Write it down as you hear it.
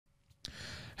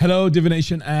Hello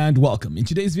Divination and welcome. In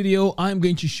today's video, I'm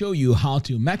going to show you how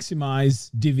to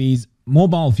maximize Divi's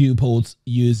mobile viewports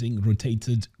using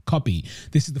rotated copy.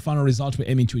 This is the final result we're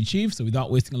aiming to achieve. So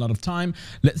without wasting a lot of time,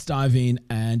 let's dive in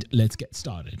and let's get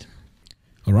started.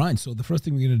 All right, so the first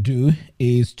thing we're going to do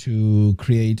is to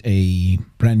create a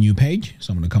brand new page.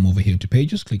 So I'm going to come over here to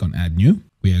pages, click on add new.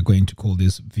 We are going to call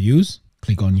this views,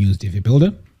 click on use Divi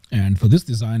builder. And for this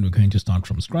design, we're going to start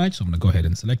from scratch. So I'm going to go ahead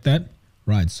and select that.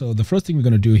 Right, so the first thing we're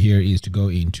going to do here is to go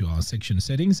into our section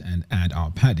settings and add our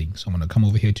padding. So I'm going to come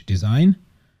over here to design,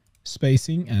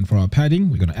 spacing, and for our padding,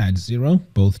 we're going to add 0,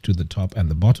 both to the top and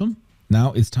the bottom.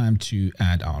 Now it's time to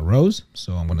add our rows.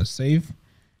 So I'm going to save,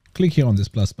 click here on this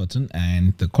plus button,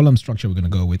 and the column structure we're going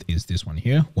to go with is this one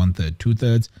here, 1/3,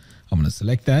 2/3. I'm going to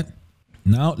select that.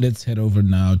 Now let's head over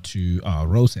now to our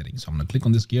row settings. So I'm going to click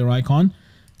on this gear icon,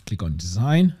 click on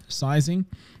design, sizing.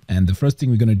 And the first thing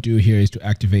we're going to do here is to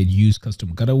activate use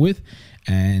custom gutter width.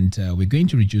 And we're going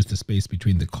to reduce the space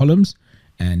between the columns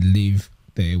and leave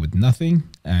there with nothing.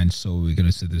 And so we're going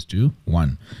to set this to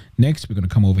 1. Next, we're going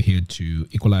to come over here to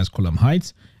equalize column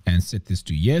heights and set this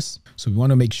to yes. So we want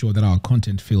to make sure that our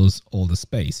content fills all the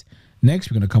space. Next,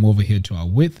 we're going to come over here to our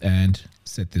width and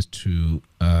set this to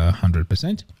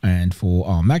 100%. And for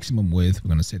our maximum width, we're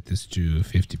going to set this to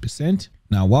 50%.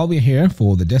 Now, while we're here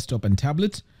for the desktop and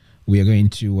tablet, we are going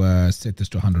to set this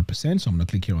to 100%. So I'm going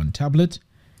to click here on tablet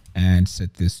and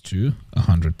set this to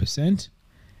 100%.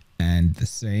 And the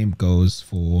same goes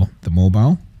for the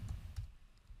mobile.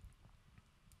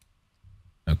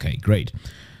 Okay, great.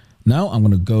 Now I'm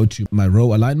going to go to my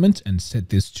row alignment and set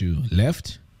this to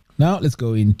left. Now let's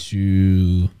go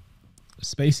into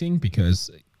spacing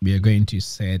because we are going to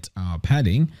set our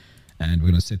padding and we're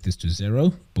going to set this to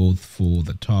 0, both for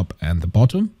the top and the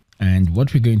bottom. And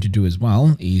what we're going to do as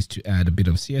well is to add a bit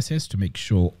of CSS to make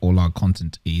sure all our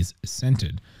content is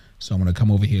centered. So I'm going to come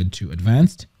over here to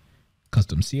advanced,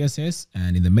 custom CSS,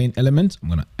 and in the main element, I'm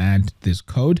going to add this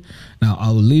code. Now I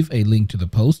will leave a link to the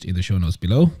post in the show notes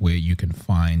below where you can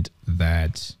find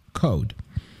that code.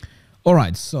 All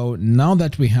right, so now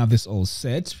that we have this all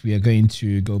set, we are going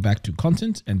to go back to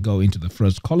content and go into the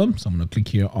first column. So I'm going to click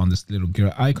here on this little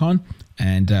gear icon.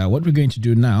 And what we're going to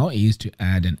do now is to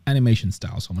add an animation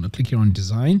style. So I'm going to click here on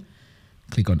design,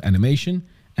 click on animation,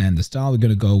 and the style we're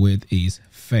going to go with is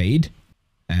fade.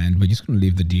 And we're just going to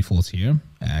leave the defaults here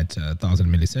at 1000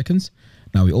 milliseconds.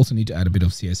 Now we also need to add a bit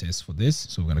of CSS for this.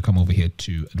 So we're going to come over here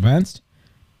to advanced,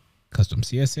 custom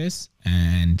CSS,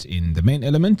 and in the main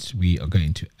element we are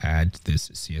going to add this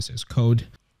CSS code.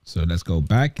 So let's go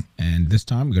back, and this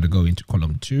time we're going to go into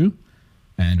column 2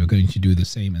 and we're going to do the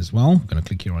same as well. We're going to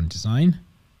click here on design,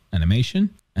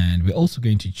 animation, and we're also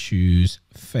going to choose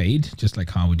fade just like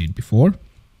how we did before.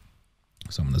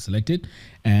 So I'm going to select it,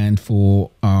 and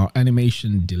for our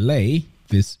animation delay,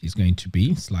 this is going to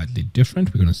be slightly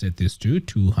different. We're going to set this to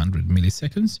 200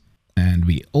 milliseconds, and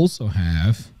we also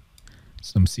have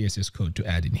some CSS code to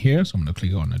add in here. So I'm going to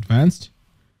click on advanced,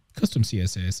 custom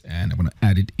CSS, and I'm going to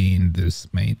add it in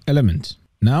this main element.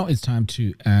 Now it's time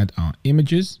to add our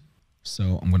images.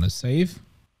 So I'm going to save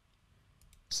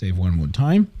one more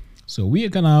time. So we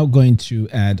are now going to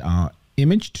add our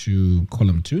image to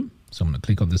column 2. So I'm going to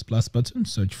click on this plus button,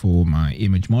 search for my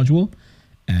image module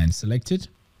and select it.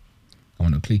 I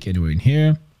want to click anywhere in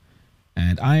here.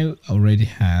 And I already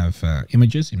have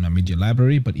images in my media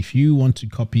library, but if you want to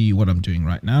copy what I'm doing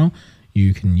right now,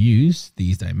 you can use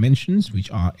these dimensions, which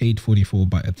are 844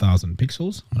 by 1000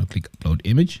 pixels. I'm going to click upload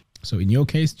image. So in your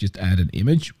case, just add an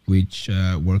image which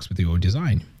works with your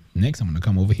design. Next, I'm going to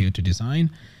come over here to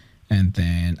design, and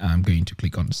then I'm going to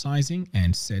click on sizing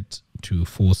and set to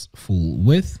force full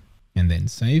width and then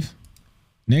save.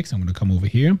 Next, I'm going to come over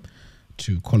here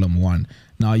to column 1.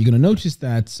 Now you're going to notice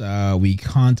that we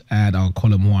can't add our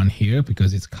column 1 here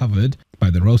because it's covered by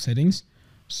the row settings.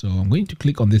 So I'm going to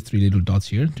click on these 3 little dots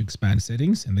here to expand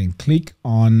settings and then click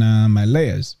on my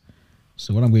layers.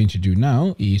 So what I'm going to do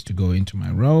now is to go into my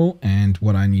row, and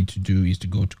what I need to do is to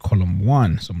go to column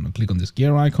 1. So I'm going to click on this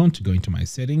gear icon to go into my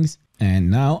settings, and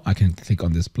now I can click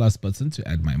on this plus button to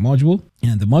add my module.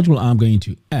 And the module I'm going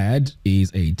to add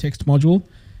is a text module.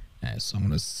 So I'm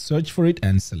going to search for it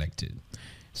and select it.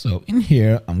 So in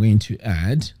here, I'm going to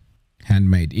add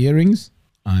handmade earrings.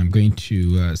 I'm going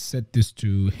to set this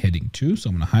to heading 2. So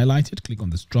I'm going to highlight it, click on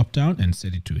this drop down and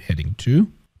set it to heading 2.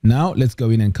 Now let's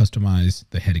go in and customize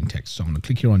the heading text. So I'm going to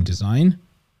click here on design,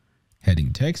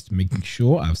 heading text, making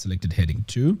sure I've selected heading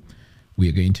 2. We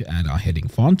are going to add our heading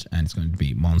font, and it's going to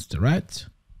be Montserrat.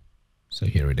 So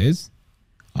here it is.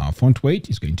 Our font weight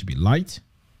is going to be light.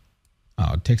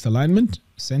 Our text alignment,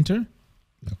 center.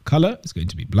 The color is going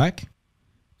to be black.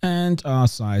 And our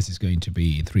size is going to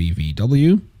be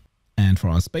 3VW. And for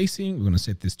our spacing, we're going to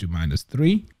set this to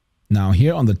 -3. Now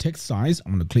here on the text size,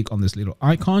 I'm going to click on this little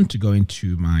icon to go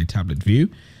into my tablet view.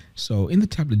 So in the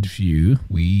tablet view,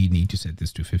 we need to set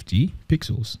this to 50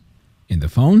 pixels. In the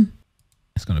phone,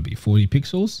 it's going to be 40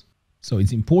 pixels. So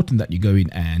it's important that you go in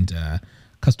and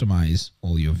customize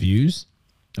all your views.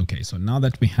 Okay, so now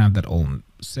that we have that all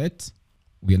set,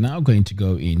 we are now going to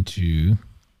go into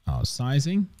our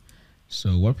sizing.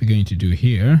 So what we're going to do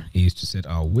here is to set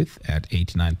our width at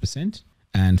 89%.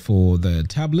 And for the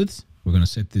tablets, we're going to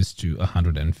set this to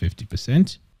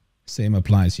 150%. Same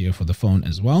applies here for the phone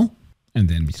as well. And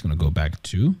then we're just going to go back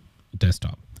to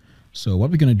desktop. So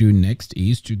what we're going to do next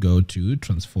is to go to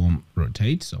transform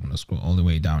rotate. So I'm going to scroll all the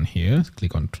way down here,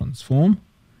 click on transform,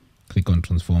 click on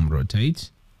transform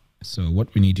rotate. So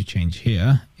what we need to change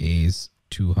here is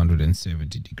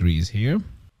 270 degrees here.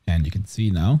 And you can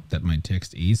see now that my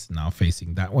text is now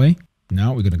facing that way.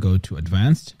 Now we're going to go to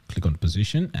advanced, click on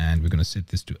position, and we're going to set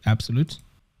this to absolute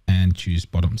and choose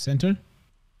bottom center.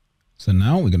 So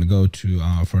now we're going to go to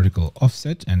our vertical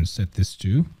offset and set this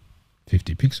to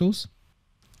 50 pixels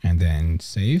and then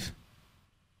save.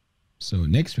 So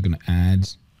next we're going to add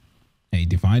a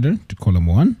divider to column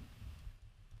 1. I'm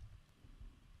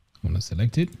going to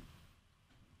select it.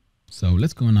 So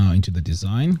let's go now into the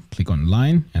design, click on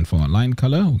line, and for our line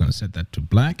color, we're going to set that to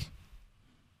black.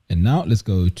 And now let's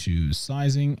go to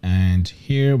sizing, and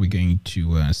here we're going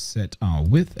to set our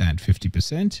width at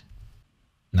 50%.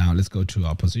 Now let's go to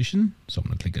our position. So I'm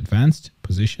going to click advanced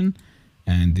position,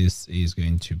 and this is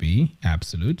going to be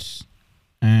absolute.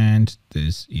 And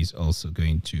this is also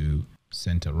going to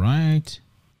center right.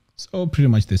 So pretty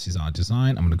much this is our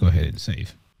design. I'm going to go ahead and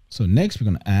save. So next we're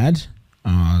going to add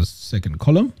our second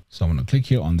column. So I'm going to click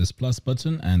here on this plus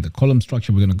button, and the column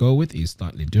structure we're going to go with is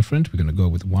slightly different. We're going to go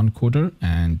with 1/4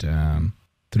 and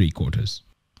 3/4.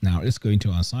 Now let's go into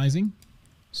our sizing.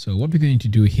 So what we're going to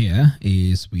do here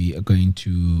is we are going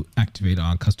to activate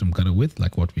our custom gutter width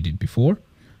like what we did before.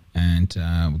 And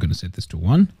we're going to set this to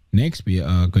 1. Next, we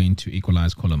are going to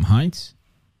equalize column heights.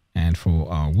 And for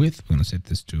our width, we're going to set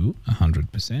this to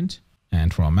 100%.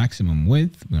 And for our maximum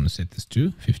width, we're going to set this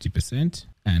to 50%.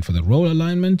 And for the row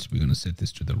alignment, we're going to set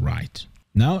this to the right.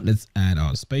 Now let's add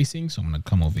our spacing. So I'm going to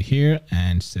come over here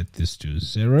and set this to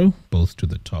 0, both to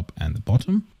the top and the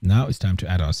bottom. Now it's time to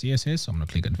add our CSS. So I'm going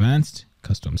to click advanced,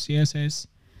 custom CSS,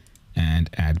 and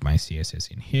add my CSS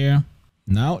in here.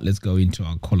 Now let's go into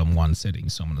our column 1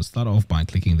 settings. So I'm going to start off by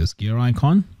clicking this gear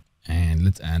icon, and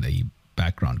let's add a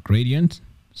background gradient.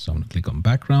 So I'm going to click on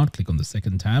background, click on the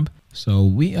second tab. So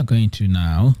we are going to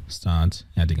now start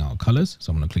adding our colors.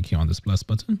 So I'm going to click here on this plus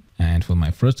button. And for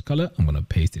my first color, I'm going to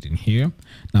paste it in here.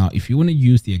 Now, if you want to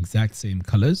use the exact same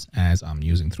colors as I'm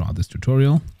using throughout this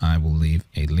tutorial, I will leave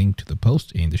a link to the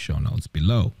post in the show notes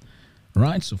below. All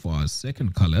right, so for our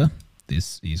second color,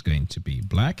 this is going to be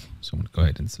black. So I'm going to go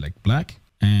ahead and select black.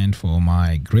 And for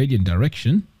my gradient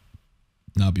direction,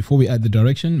 now before we add the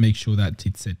direction, make sure that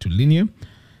it's set to linear.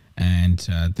 And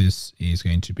this is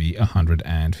going to be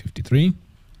 153.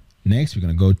 Next, we're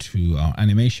going to go to our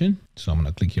animation. So I'm going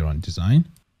to click here on design,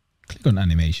 click on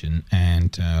animation,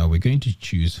 and we're going to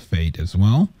choose fade as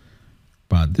well.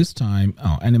 But this time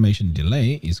our animation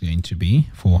delay is going to be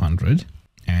 400.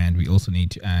 And we also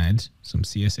need to add some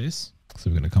CSS. So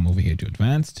we're going to come over here to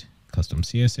advanced, custom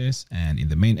CSS, and in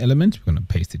the main element, we're going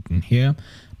to paste it in here.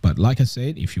 But like I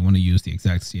said, if you want to use the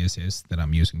exact CSS that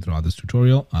I'm using throughout this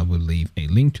tutorial, I will leave a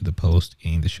link to the post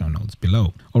in the show notes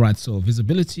below. All right, so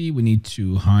visibility, we need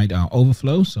to hide our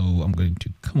overflow. So I'm going to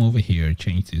come over here,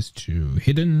 change this to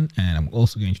hidden, and I'm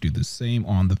also going to do the same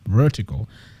on the vertical.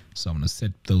 So I'm going to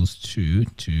set those two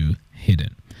to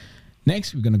hidden.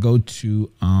 Next, we're going to go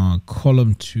to our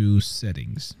column 2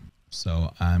 settings.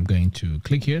 So I'm going to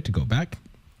click here to go back,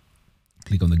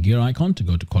 click on the gear icon to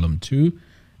go to column 2.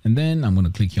 And then I'm going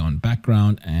to click here on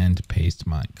background and paste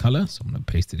my color. So I'm going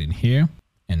to paste it in here.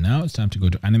 And now it's time to go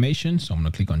to animation. So I'm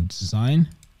going to click on design,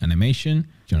 animation.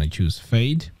 I'm going to choose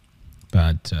fade.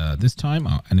 But this time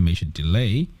our animation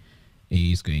delay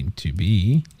is going to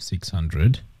be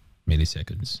 600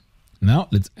 milliseconds. Now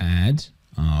let's add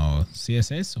our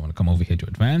CSS. So I want to come over here to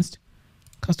advanced,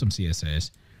 custom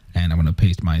CSS, and I'm going to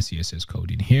paste my CSS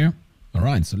code in here. All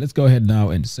right, so let's go ahead now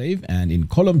and save. And in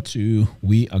column 2,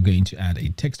 we are going to add a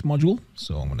text module.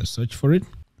 So I'm going to search for it.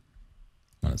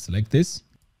 I'm going to select this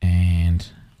and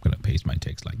I'm going to paste my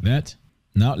text like that.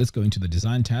 Now let's go into the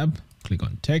design tab, click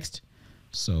on text.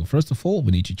 So first of all,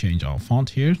 we need to change our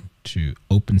font here to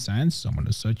Open Sans. So I'm going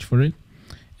to search for it.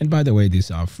 And by the way, these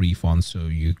are free fonts, so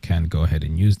you can go ahead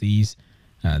and use these.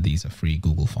 These are free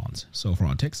Google fonts. So for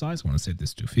our text size, I want to set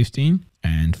this to 15.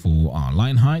 And for our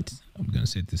line height, I'm going to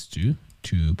set this to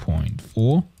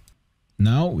 2.4.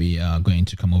 Now we are going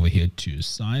to come over here to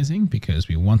sizing because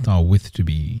we want our width to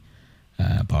be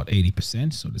about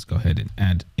 80%. So let's go ahead and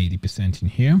add 80% in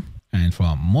here. And for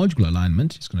our modular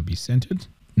alignment, it's going to be centered.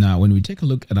 Now, when we take a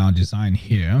look at our design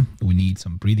here, we need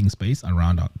some breathing space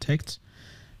around our text.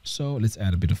 So let's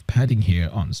add a bit of padding here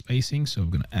on spacing. So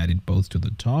we're going to add it both to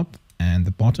the top and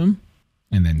the bottom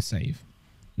and then save.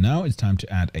 Now it's time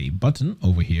to add a button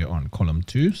over here on column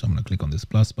 2. So I'm going to click on this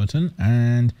plus button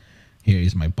and here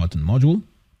is my button module.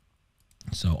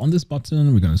 So on this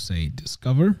button, we're going to say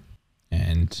discover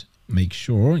and make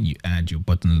sure you add your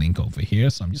button link over here.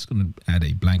 So I'm just going to add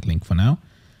a blank link for now.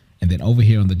 And then over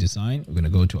here on the design, we're going to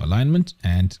go to alignment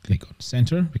and click on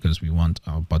center because we want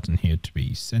our button here to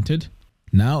be centered.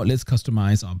 Now let's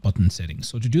customize our button settings.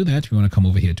 So to do that, we want to come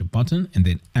over here to button and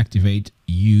then activate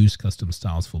use custom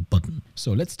styles for button.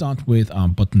 So let's start with our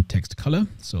button text color.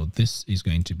 So this is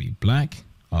going to be black.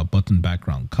 Our button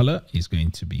background color is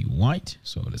going to be white.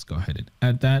 So let's go ahead and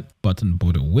add that. Button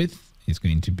border width is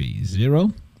going to be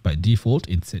 0. By default,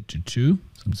 it's set to 2.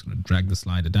 So I'm just going to drag the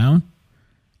slider down.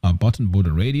 Our button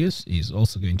border radius is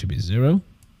also going to be 0.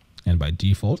 And by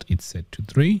default, it's set to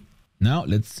 3. Now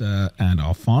let's add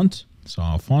our font. So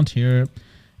our font here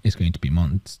is going to be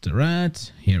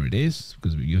Montserrat. Here it is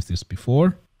because we used this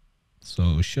before.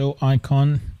 So show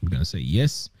icon, we're going to say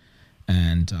yes.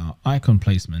 And our icon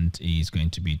placement is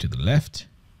going to be to the left.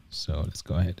 So let's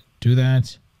go ahead and do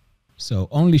that. So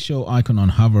only show icon on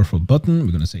hover for button.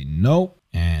 We're going to say no.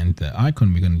 And the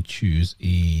icon we're going to choose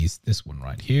is this one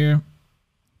right here.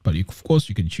 But of course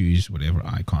you can choose whatever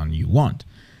icon you want.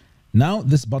 Now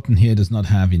this button here does not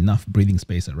have enough breathing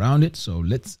space around it. So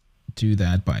let's do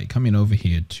that by coming over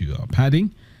here to our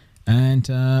padding. And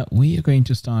we are going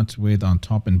to start with our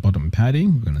top and bottom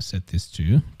padding. We're going to set this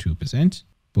to 2%,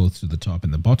 both to the top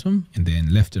and the bottom. And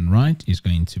then left and right is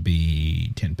going to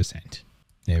be 10%.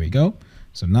 There we go.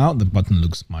 So now the button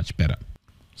looks much better.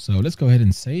 So let's go ahead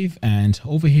and save. And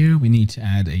over here, we need to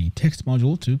add a text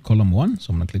module to column 1.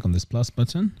 So I'm going to click on this plus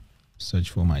button, search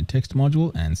for my text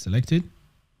module and select it.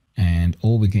 And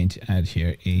all we're going to add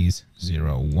here is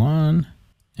 01.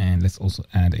 And let's also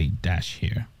add a dash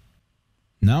here.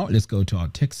 Now let's go to our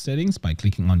text settings by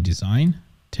clicking on design,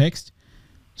 text.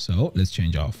 So let's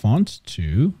change our font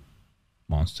to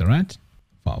Montserrat.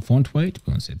 For our font weight,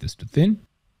 we're going to set this to thin.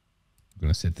 We're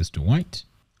going to set this to white.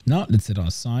 Now let's set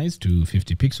our size to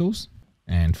 50 pixels.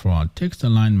 And for our text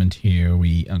alignment here,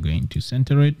 we are going to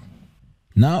center it.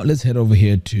 Now let's head over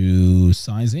here to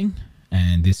sizing.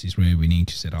 And this is where we need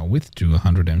to set our width to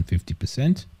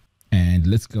 150%. And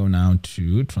let's go now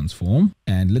to transform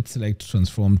and let's select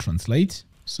transform translate.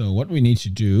 So what we need to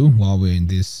do while we're in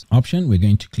this option, we're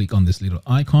going to click on this little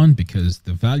icon because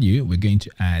the value we're going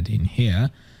to add in here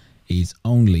is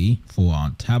only for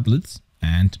our tablets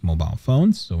and mobile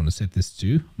phones. So I'm going to set this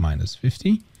to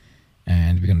 -50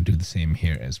 and we're going to do the same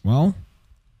here as well.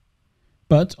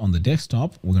 But on the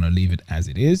desktop, we're going to leave it as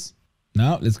it is.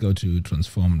 Now let's go to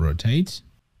transform rotate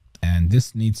and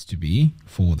this needs to be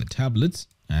for the tablets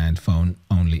and phone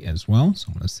only as well. So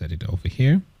I'm going to set it over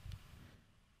here.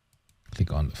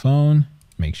 Click on the phone,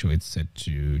 make sure it's set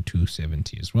to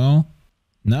 270 as well.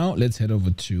 Now let's head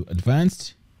over to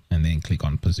advanced and then click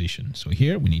on position. So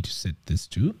here we need to set this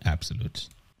to absolute.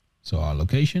 So our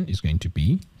location is going to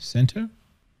be center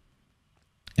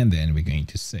and then we're going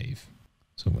to save.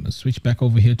 So I'm going to switch back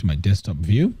over here to my desktop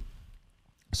view.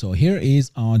 So here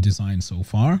is our design so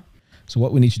far. So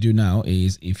what we need to do now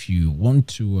is if you want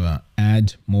to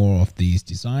add more of these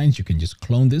designs, you can just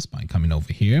clone this by coming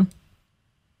over here.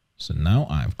 So now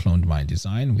I've cloned my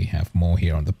design. We have more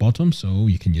here on the bottom. So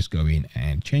you can just go in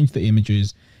and change the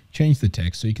images, change the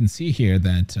text. So you can see here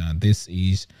that this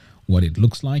is what it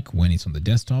looks like when it's on the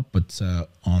desktop, but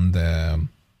on the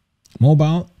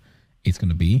mobile, it's going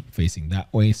to be facing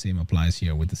that way. Same applies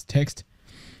here with this text.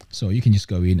 So you can just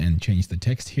go in and change the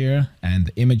text here and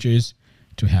the images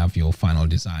to have your final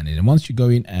design. And once you go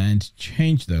in and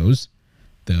change those,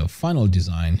 the final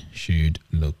design should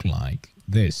look like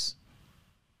this.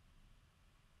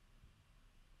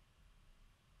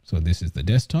 So this is the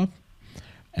desktop.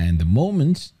 And the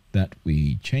moment that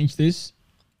we change this,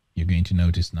 you're going to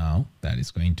notice now that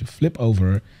it's going to flip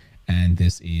over and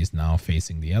this is now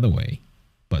facing the other way.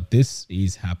 But this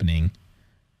is happening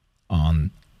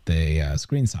on the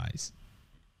screen size.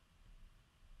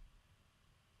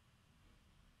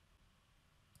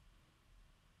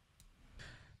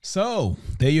 So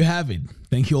there you have it.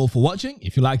 Thank you all for watching.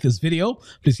 If you like this video,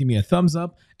 please give me a thumbs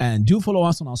up and do follow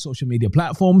us on our social media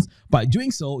platforms. By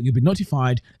doing so, you'll be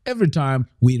notified every time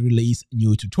we release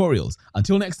new tutorials.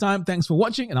 Until next time, thanks for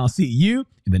watching and I'll see you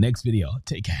in the next video.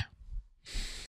 Take care.